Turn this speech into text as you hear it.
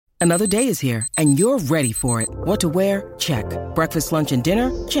Another day is here, and you're ready for it. What to wear? Check. Breakfast, lunch, and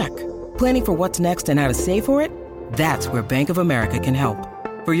dinner? Check. Planning for what's next and how to save for it? That's where Bank of America can help.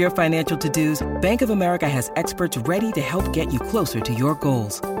 For your financial to-dos, Bank of America has experts ready to help get you closer to your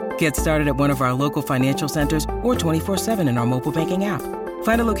goals. Get started at one of our local financial centers or 24/7 in our mobile banking app.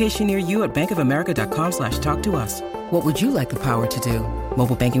 Find a location near you at bankofamerica.com/talktous. What would you like the power to do?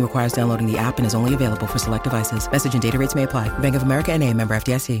 Mobile banking requires downloading the app and is only available for select devices. Message and data rates may apply. Bank of America N.A., member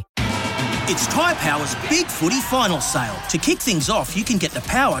FDIC. It's Tyre Power's Big Footy Final Sale. To kick things off, you can get the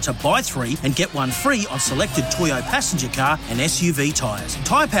power to buy 3 and get 1 free on selected Toyo passenger car and SUV tyres.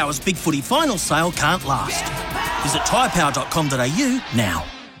 Tyre Power's Big Footy Final Sale can't last. Visit tyrepower.com.au now.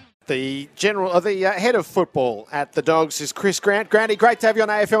 The head of football at the Dogs is Chris Grant. Granty, great to have you on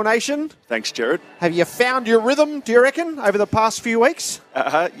AFL Nation. Thanks, Jared. Have you found your rhythm, do you reckon, over the past few weeks?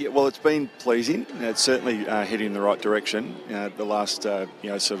 Yeah, well, it's been pleasing. It's certainly heading in the right direction. The last,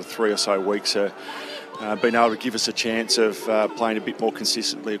 sort of 3 or so weeks have been able to give us a chance of playing a bit more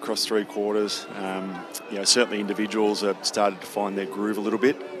consistently across 3 quarters. Certainly individuals have started to find their groove a little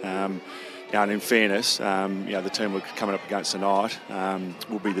bit. And in fairness, the team we're coming up against tonight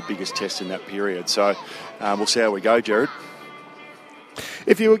will be the biggest test in that period. So we'll see how we go, Jared.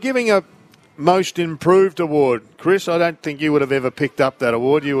 If you were giving a Most Improved award, Chris, I don't think you would have ever picked up that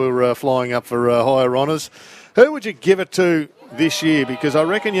award. You were flying up for higher honours. Who would you give it to this year? Because I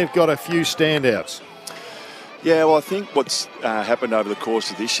reckon you've got a few standouts. Yeah, well, I think what's happened over the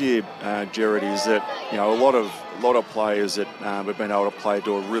course of this year, Jared, is that a lot of players that have been able to play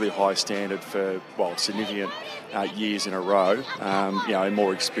to a really high standard for significant years in a row.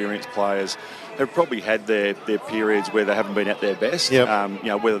 More experienced players have probably had their periods where they haven't been at their best.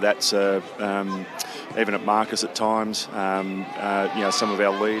 Yep. Whether that's even at Marcus at times. Some of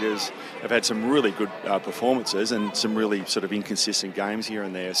our leaders have had some really good performances and some really sort of inconsistent games here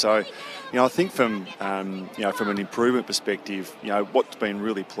and there. So, I think from an improvement perspective, what's been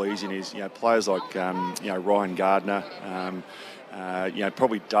really pleasing is players like Ryan Gardner.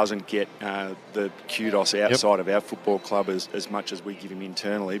 Probably doesn't get the kudos outside of our football club as much as we give him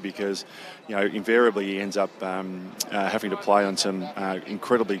internally, because invariably he ends up having to play on some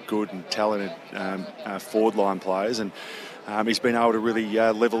incredibly good and talented forward line players, and he's been able to really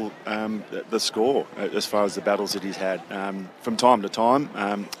level the score as far as the battles that he's had. From time to time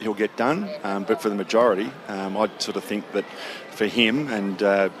he'll get done, but for the majority I sort of think that for him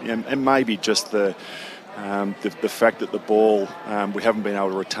and maybe just the fact that the ball we haven't been able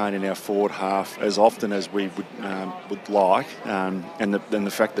to retain in our forward half as often as we would like, and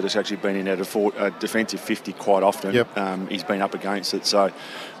the fact that it's actually been in our defensive 50 quite often. Yep. He's been up against it. So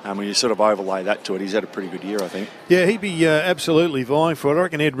when you sort of overlay that to it, he's had a pretty good year, I think. Yeah, he'd be absolutely vying for it. I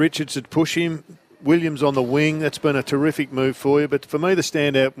reckon Ed Richards would push him. Williams on the wing, that's been a terrific move for you. But for me, the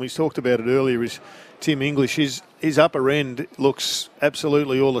standout, we talked about it earlier, is Tim English. His upper end looks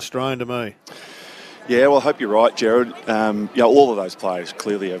absolutely all-Australian to me. Yeah, well, I hope you're right, Jared. All of those players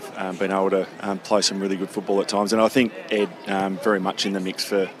clearly have been able to play some really good football at times, and I think Ed very much in the mix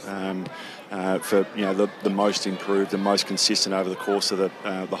for the most improved and most consistent over the course of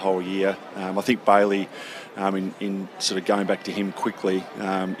the whole year. I think Bailey, in sort of going back to him quickly,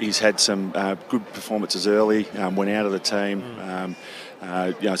 he's had some good performances early. Went out of the team.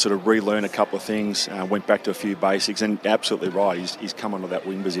 Sort of relearn a couple of things, went back to a few basics, and absolutely right, he's come onto that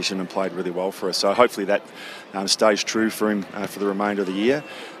wing position and played really well for us. So hopefully that stays true for him for the remainder of the year.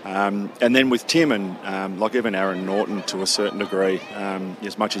 And then with Tim and like even Aaron Norton to a certain degree,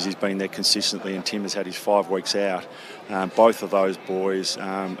 as much as he's been there consistently and Tim has had his 5 weeks out, both of those boys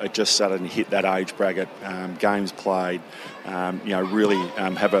are just starting to hit that age bracket, games played, really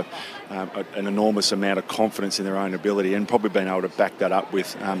have an enormous amount of confidence in their own ability, and probably been able to back that up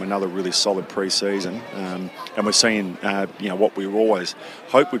with another really solid pre-season. And we're seeing, what we always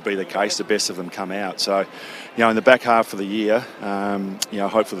hope would be the case, the best of them come out. So, in the back half of the year,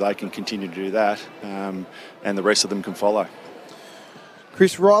 hopefully they can continue to do that, and the rest of them can follow.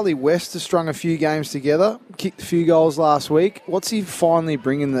 Chris, Riley West has strung a few games together, kicked a few goals last week. What's he finally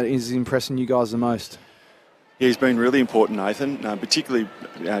bringing that is impressing you guys the most? Yeah, he's been really important, Nathan, particularly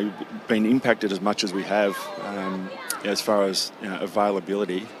been impacted as much as we have as far as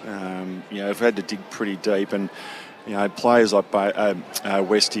availability. I've had to dig pretty deep, and players like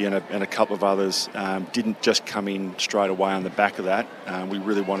Westy and a couple of others didn't just come in straight away on the back of that. We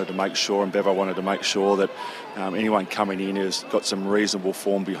really wanted to make sure, and Bevo wanted to make sure, that anyone coming in has got some reasonable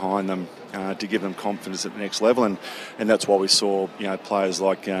form behind them to give them confidence at the next level, and that's why we saw players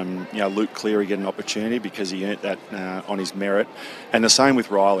like Luke Cleary get an opportunity because he earned that on his merit, and the same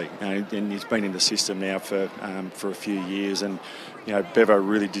with Riley. And he's been in the system now for a few years, and Bevo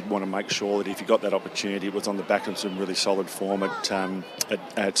really did want to make sure that if he got that opportunity, it was on the back of some really solid form at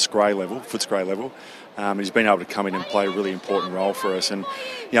Footscray level. He's been able to come in and play a really important role for us. And,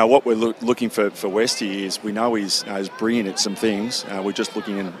 what we're looking for Westy is we know he's brilliant at some things. We're just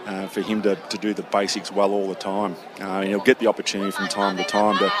looking for him to do the basics well all the time. And he'll get the opportunity from time to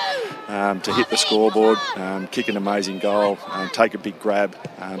time to hit the scoreboard, kick an amazing goal, take a big grab.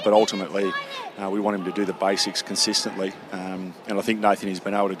 But ultimately, we want him to do the basics consistently. And I think Nathan has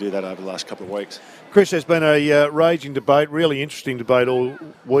been able to do that over the last couple of weeks. Chris, there's been a raging debate, really interesting debate all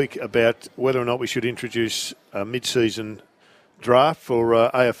week about whether or not we should introduce a mid-season draft for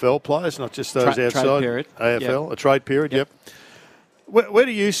AFL players, not just those outside trade period. AFL, Yep. A trade period, yep. Where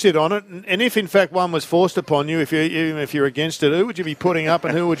do you sit on it? And if, in fact, one was forced upon you, even if you're against it, who would you be putting up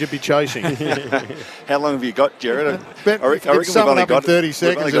and who would you be chasing? How long have you got, Jared? I reckon we've only got 30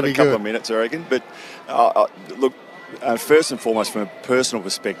 seconds. We've only got a couple of minutes, I reckon. But look, first and foremost, from a personal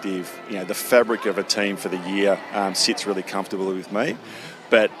perspective, the fabric of a team for the year sits really comfortably with me.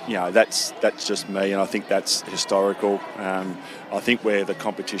 But, that's just me, and I think that's historical. I think where the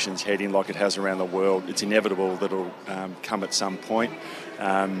competition's heading, like it has around the world, it's inevitable that it'll come at some point.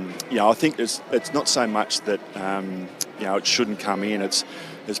 I think it's not so much that, it shouldn't come in. It's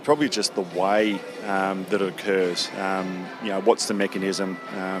probably just the way that it occurs. What's the mechanism?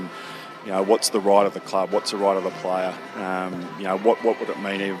 What's the right of the club? What's the right of the player? What would it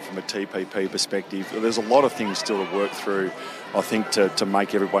mean even from a TPP perspective? There's a lot of things still to work through, I think, to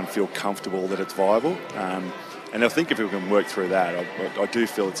make everyone feel comfortable that it's viable. And I think if we can work through that, I do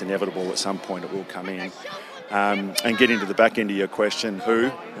feel it's inevitable at some point it will come in. And getting to the back end of your question,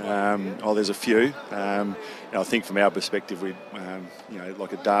 who? There's a few. I think from our perspective, we,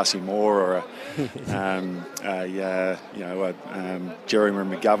 like a Darcy Moore or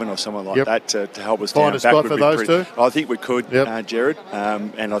Jeremy McGovern or someone like that to help us find down a spot for those two. I think we could, Jared.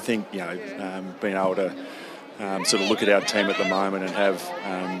 And I think being able to sort of look at our team at the moment and have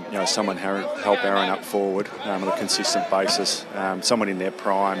someone help Aaron up forward on a consistent basis, someone in their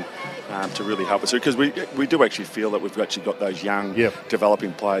prime to really help us, because we do actually feel that we've actually got those young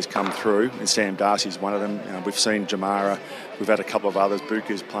developing players come through, and Sam Darcy's one of them. We've seen Jamara, we've had a couple of others.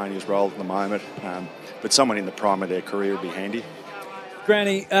 Buka's playing his role at the moment, but someone in the prime of their career would be handy.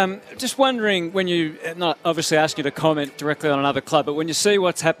 Granny, just wondering, when you, not obviously ask you to comment directly on another club, but when you see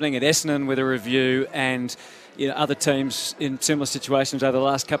what's happening at Essendon with a review and other teams in similar situations over the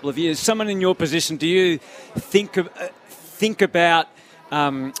last couple of years, someone in your position, do you think about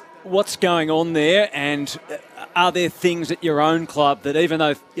what's going on there, and are there things at your own club that, even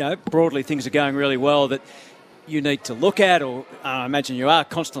though broadly things are going really well, that you need to look at? Or I imagine you are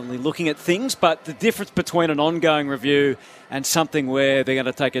constantly looking at things, but the difference between an ongoing review and something where they're going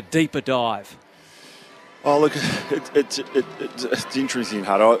to take a deeper dive? Oh, look, it's interesting,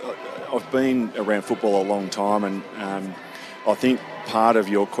 Hud. I've been around football a long time, and I think part of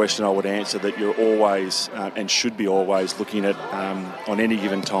your question I would answer that you're always and should be always looking at on any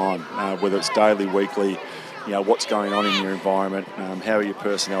given time, whether it's daily, weekly, what's going on in your environment, how are your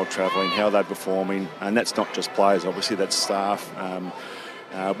personnel travelling, how are they performing, and that's not just players, obviously, that's staff.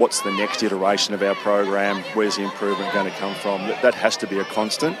 What's the next iteration of our program? Where's the improvement going to come from? That has to be a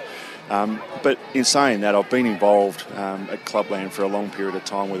constant. But in saying that, I've been involved at Clubland for a long period of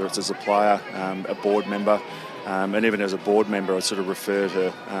time, whether it's as a player, a board member, and even as a board member, I sort of refer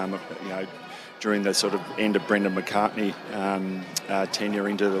to, during the sort of end of Brendan McCartney tenure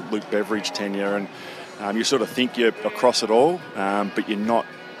into the Luke Beveridge tenure, and you sort of think you're across it all, but you're not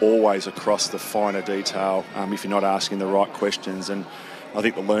always across the finer detail if you're not asking the right questions. And I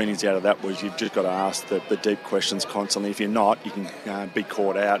think the learnings out of that was you've just got to ask the deep questions constantly. If you're not, you can be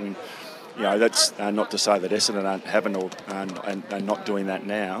caught out. And that's not to say that Essendon haven't and not doing that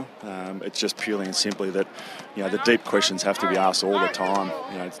now. It's just purely and simply that the deep questions have to be asked all the time.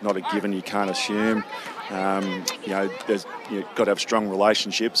 It's not a given. You can't assume. You've got to have strong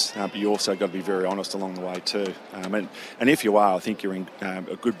relationships, but you also got to be very honest along the way too. And if you are, I think you're in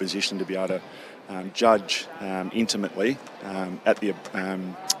a good position to be able to judge intimately at the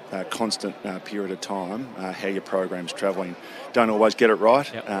constant period of time how your program's travelling. Don't always get it right,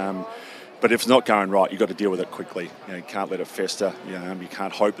 but if it's not going right, you've got to deal with it quickly. You can't let it fester. You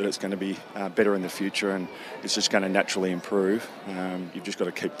can't hope that it's going to be better in the future and it's just going to naturally improve. You've just got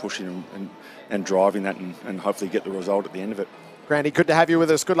to keep pushing and driving that and hopefully get the result at the end of it. Grandy, good to have you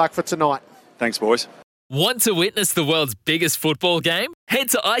with us. Good luck for tonight. Thanks, boys. Want to witness the world's biggest football game? Head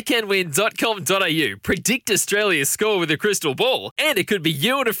to iCanWin.com.au, predict Australia's score with a crystal ball, and it could be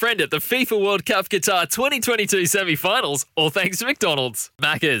you and a friend at the FIFA World Cup Qatar 2022 semi-finals, all thanks to McDonald's.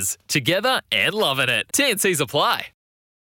 Maccas, together and loving it. TNCs apply.